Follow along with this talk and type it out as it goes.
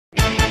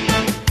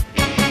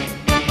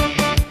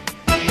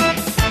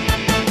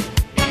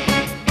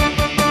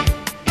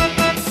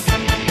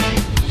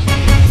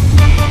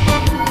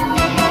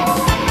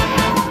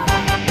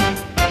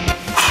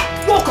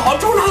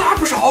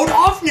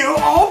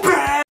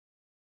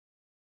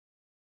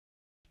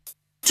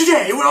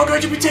Today we are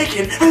going to be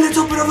taking a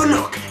little bit of a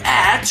look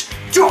at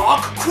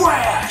Dark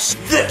Quest.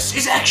 This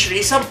is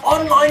actually some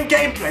online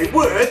gameplay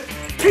with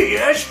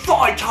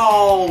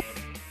PSVitals.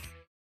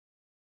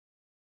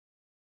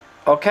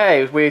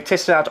 Okay, we're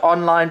testing out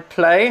online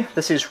play.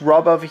 This is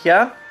Rob over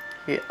here,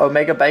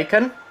 Omega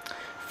Bacon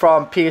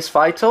from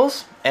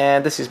PSVitals,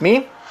 and this is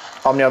me,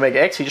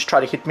 OmniOmegaOB. He just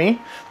tried to hit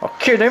me. I'll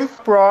kill him.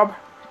 Rob,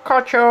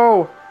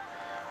 Cacho,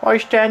 why are you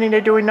standing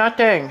there doing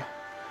nothing?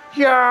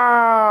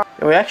 Yeah!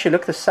 We actually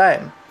look the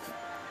same.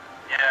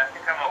 Yeah, I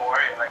think I'm a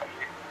warrior like you.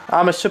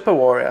 I'm a super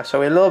warrior, so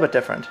we're a little bit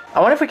different.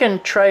 I wonder if we can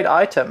trade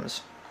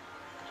items.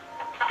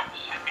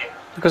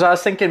 Because I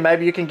was thinking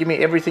maybe you can give me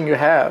everything you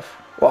have,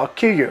 or I'll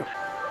kill you.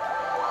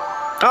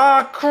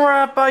 Ah,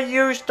 crap, I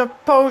used the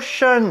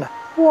potion!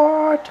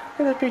 What? How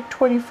can it be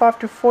 25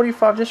 to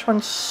 45? This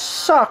one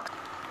sucks.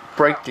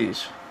 Break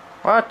these.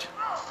 What?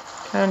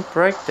 Can't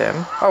break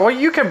them. Oh, well,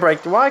 you can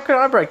break them. Why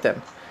couldn't I break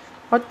them?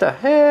 What the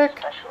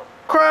heck?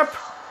 Crap!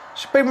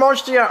 It's a big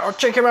monster here. I'll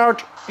take him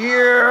out.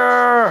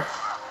 Yeah!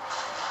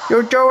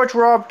 You do it,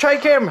 Rob.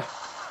 Take him!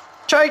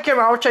 Take him!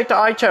 I'll take the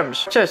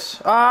items. What's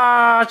this?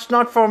 Ah, it's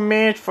not for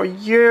me. It's for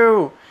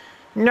you.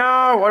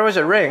 No! What was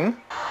it? Ring?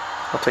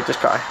 I'll take this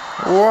guy.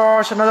 Whoa,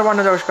 it's another one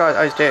of those guys.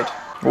 Oh, he's dead.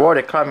 Whoa,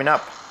 they're climbing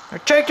up.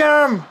 Take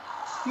him!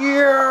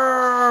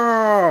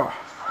 Yeah!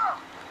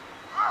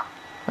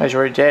 Oh, he's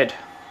already dead.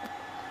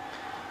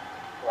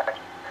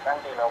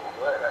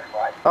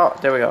 Oh,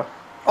 there we go.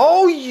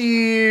 Oh,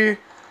 yeah!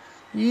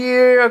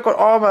 Yeah, I got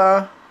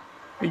armor.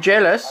 You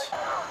jealous?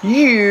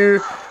 Yeah!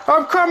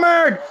 I'm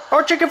coming!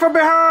 I'll take it from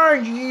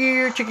behind!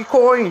 Yeah, take your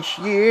coins!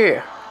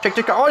 Yeah! Take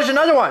the guy. Oh, there's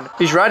another one!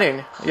 He's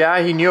running.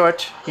 Yeah, he knew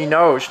it. He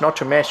knows not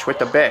to mess with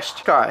the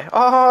best guy.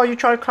 Oh, you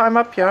try to climb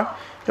up here? A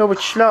little bit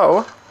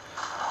slow.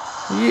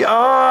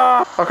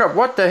 Yeah! Oh crap,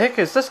 what the heck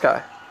is this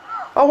guy?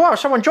 Oh wow,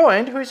 someone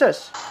joined? Who is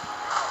this?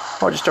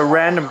 Oh, just a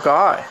random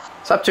guy.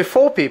 It's up to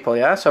 4 people,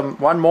 yeah? So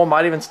one more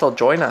might even still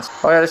join us.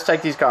 Oh yeah, let's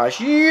take these guys.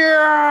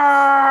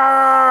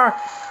 Yeah!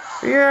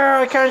 Yeah,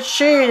 I can't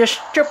see. The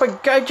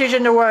stupid gate is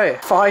in the way.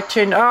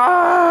 Fighting.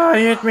 Ah,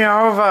 he hit me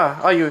over.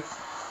 Oh, you...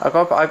 I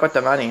got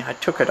the money. I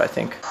took it, I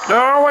think.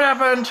 Oh, what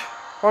happened?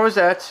 What was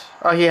that?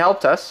 Oh, he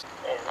helped us.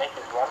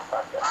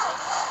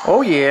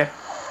 Oh yeah.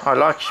 I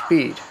like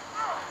speed.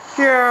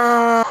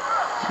 Yeah.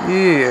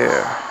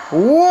 Yeah.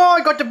 Whoa,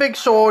 I got the big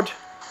sword.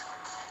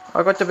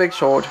 I got the big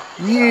sword.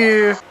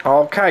 Yeah.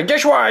 Okay,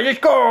 this way. Let's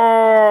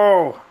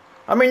go.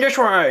 I mean this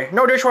way.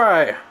 No, this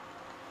way.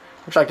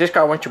 Looks like this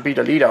guy wants to be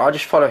the leader. I'll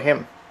just follow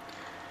him.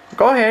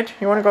 Go ahead.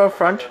 You want to go in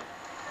front?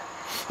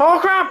 Oh,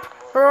 crap.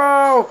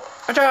 Oh,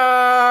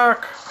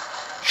 attack.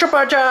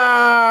 Super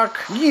attack.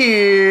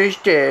 Yeah, he's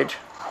dead.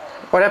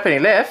 What happened? He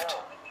left?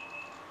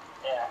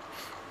 Yeah.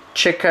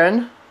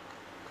 Chicken.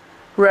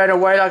 Ran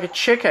away like a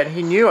chicken.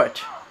 He knew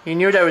it. He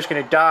knew they was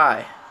going to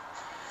die.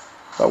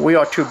 But we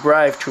are too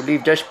brave to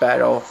leave this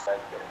battle.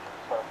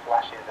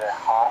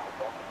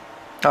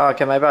 Oh,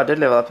 okay, maybe I did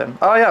level up him.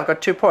 Oh yeah, I've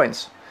got 2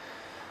 points.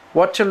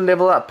 What to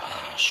level up?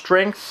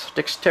 Strength,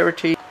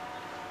 dexterity.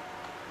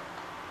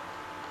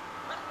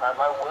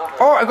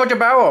 Oh, I got the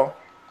barrel.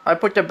 I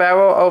put the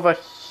barrel over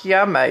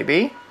here,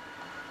 maybe.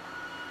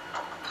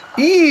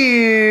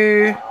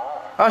 Eee!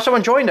 Oh,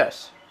 someone joined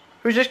us.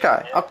 Who's this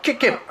guy? I'll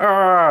kick him.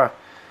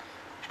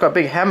 He's got a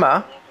big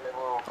hammer.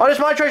 Oh, that's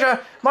my treasure!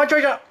 My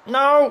treasure!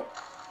 No!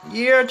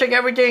 Yeah, take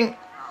everything.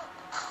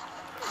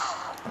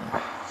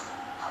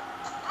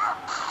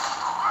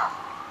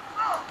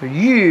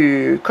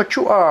 Yeah, cut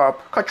you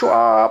up. Cut you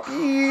up.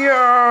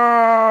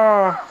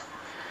 Yeah!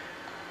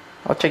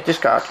 I'll take this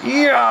guy.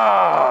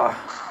 Yeah!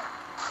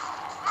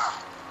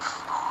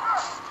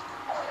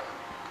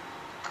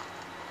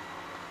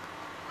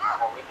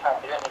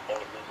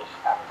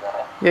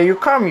 Yeah, you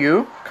come,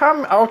 you.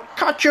 Come, I'll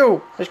cut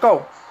you. Let's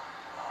go.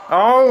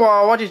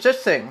 Oh, what is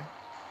this thing?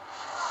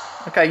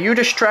 Okay, you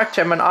distract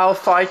him and I'll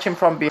fight him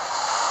from behind.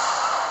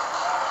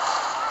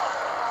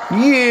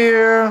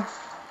 Yeah.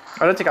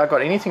 I don't think I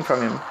got anything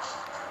from him.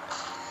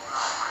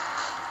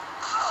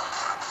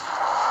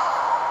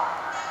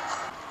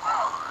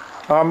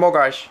 Oh, more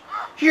guys.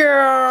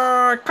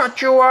 Yeah,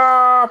 cut you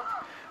up.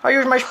 I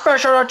used my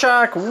special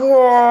attack.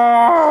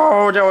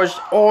 Whoa, that was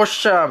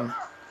awesome.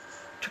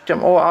 Took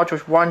them all out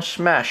with one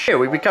smash. Here,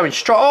 we're becoming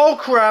strong. Oh,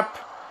 crap.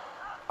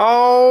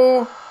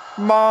 Oh,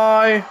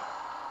 my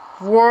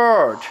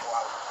word.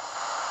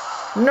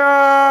 No!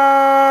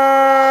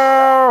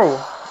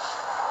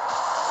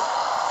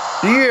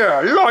 Yeah,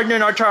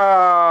 lightning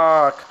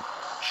attack!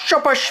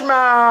 Super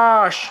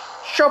smash!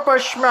 Super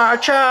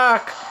smash!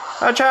 Attack!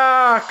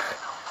 Attack!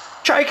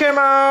 Take him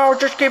out!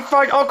 Just keep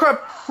fighting! Oh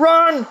crap!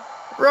 Run!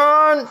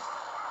 Run!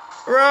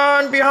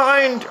 Run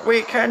behind!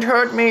 Wait, can't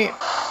hurt me!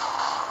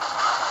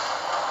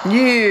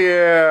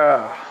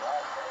 Yeah!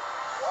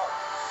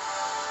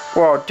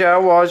 Wow,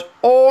 that was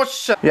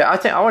awesome! Yeah, I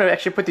think I want to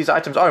actually put these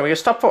items on. We're gonna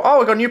stop for... Oh,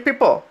 we got new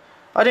people!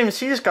 I didn't even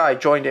see this guy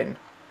joined in.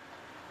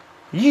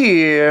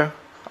 Yeah!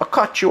 I'll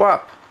cut you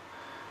up.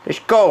 Let's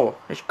go.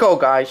 Let's go,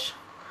 guys.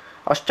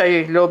 I'll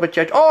stay a little bit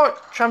yet. Oh!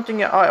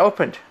 Something I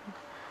opened.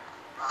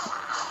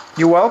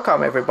 You're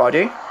welcome,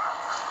 everybody.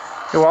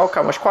 You're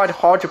welcome. It was quite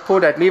hard to pull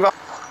that lever.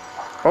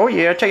 Oh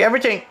yeah, take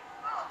everything.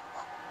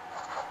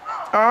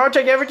 Oh,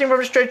 take everything from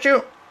the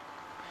statue.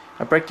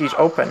 I break these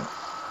open.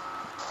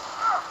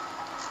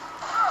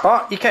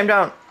 Oh, he came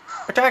down.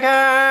 Attack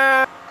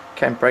him!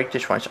 Can't break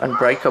this one. It's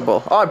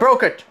unbreakable. Oh, I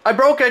broke it. I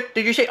broke it.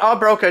 Did you see? Oh, I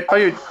broke it. Oh,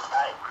 you.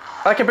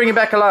 I can bring it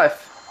back alive.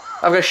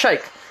 I'm gonna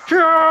shake.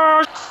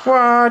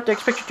 What? They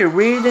expect you to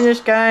read in this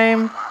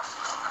game?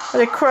 Are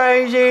they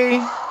crazy?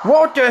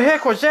 What the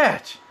heck was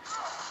that?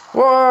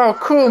 Whoa,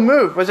 cool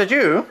move. Was that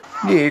you?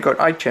 Yeah, you got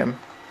item.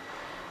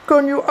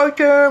 Got new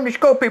item. Let's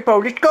go, people.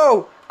 Let's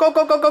go. Go,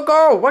 go, go, go,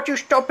 go. What you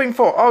stopping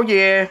for? Oh,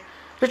 yeah.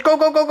 Let's go,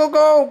 go, go, go,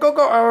 go. Go,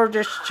 go. Oh,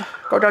 just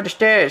go down the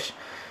stairs.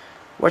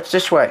 What's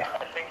this way?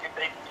 I think if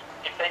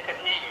they could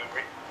hear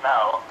you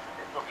now,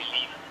 it would be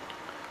leave.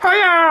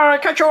 Hiya!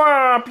 Catch you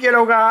up,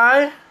 yellow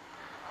guy.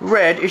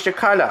 Red is the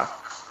color.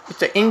 It's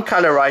the in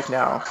color right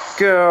now.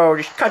 Go,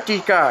 just cut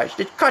these guys.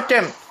 Just cut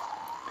them.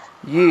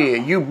 Yeah,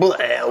 you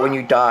bleh when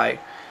you die.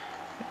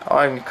 Oh,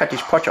 I'm gonna cut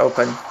these pots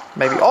open.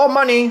 Maybe. Oh,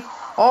 money.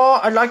 Oh,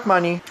 I like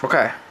money.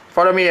 Okay,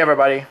 follow me,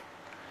 everybody.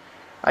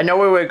 I know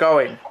where we're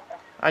going.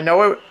 I know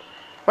where...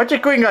 What's the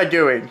green guy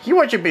doing? He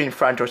wants to be in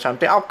front or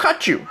something. I'll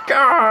cut you.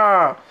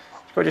 Gah!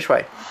 Let's go this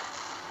way.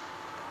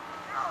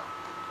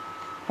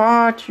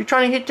 What? You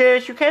trying to hit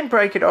this? You can't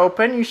break it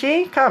open, you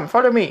see? Come,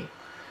 follow me.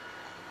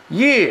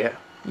 Yeah.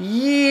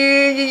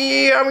 Yeah, yeah,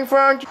 yeah, I'm in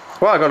front.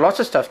 Well, I got lots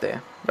of stuff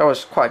there. That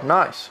was quite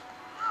nice.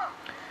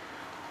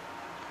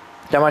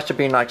 There must have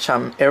been like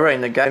some error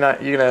in the game.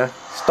 You're gonna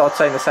start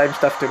saying the same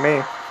stuff to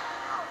me.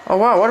 Oh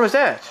wow, what was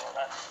that?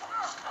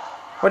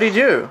 What did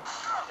you do?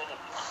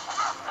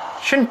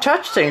 Shouldn't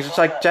touch things, it's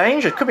like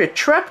dangerous. It could be a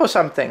trap or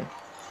something.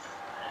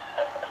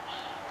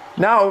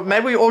 Now,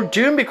 maybe we're all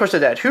doomed because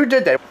of that. Who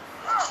did that?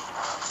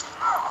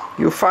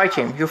 You fight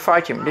him, you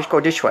fight him. Let's go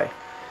this way.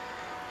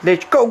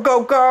 Let's go,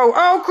 go, go.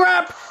 Oh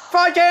crap!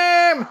 Fight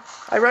him!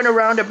 I run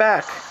around the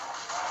back.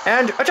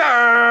 And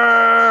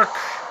attack!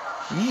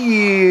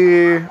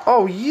 Yeah.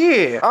 Oh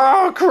yeah.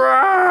 Oh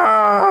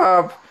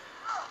crap!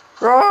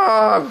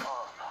 Rob!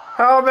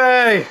 Help me!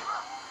 I'm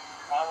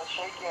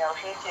shaking.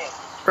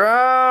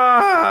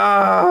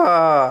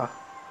 Ah!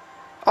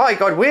 Oh, I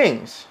got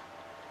wings.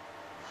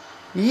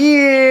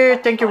 Yeah,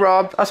 thank you,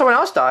 Rob. Oh, someone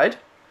else died.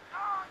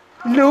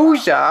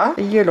 Loser.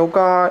 The yellow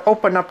guy.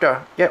 Open up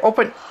there. Yeah,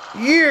 open.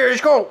 Yeah,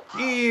 let's go.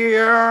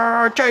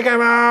 Yeah, take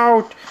him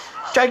out.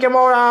 Take them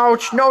all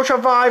out. No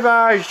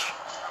survivors.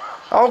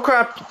 Oh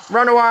crap,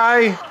 run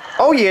away.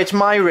 Oh yeah, it's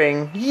my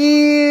ring.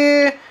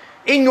 Yeah.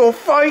 In your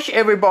face,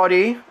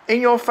 everybody.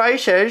 In your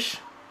faces.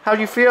 How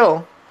do you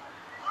feel?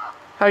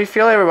 How do you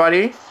feel,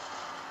 everybody?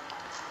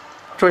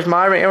 It was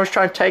my ring. I was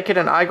trying to take it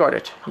and I got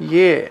it.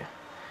 Yeah.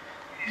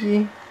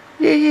 Yeah.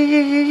 Yeah, yeah, yeah,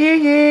 yeah, yeah,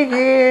 yeah,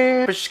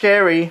 yeah. It's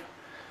scary.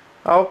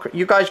 Oh,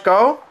 you guys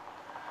go?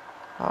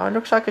 Oh, it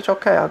looks like it's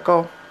okay. I'll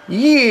go.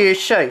 Yeah,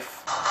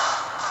 safe.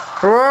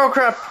 Oh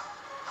crap.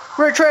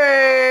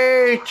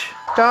 Retreat!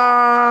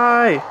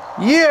 Die!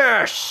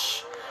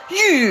 Yes!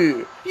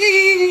 Yeah!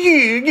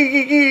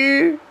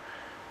 Yeah!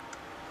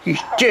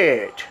 He's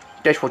dead.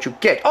 That's what you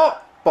get. Oh!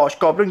 Boss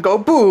Goblin go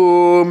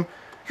boom!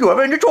 You have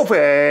earned a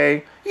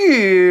trophy!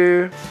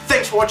 Yeah!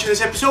 Thanks for watching this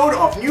episode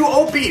of New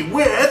OB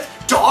with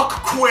Dark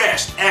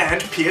Quest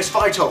and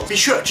PSVitals. Be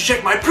sure to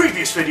check my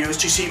previous videos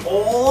to see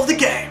all of the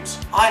games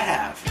I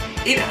have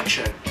in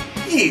action.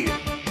 Yeah!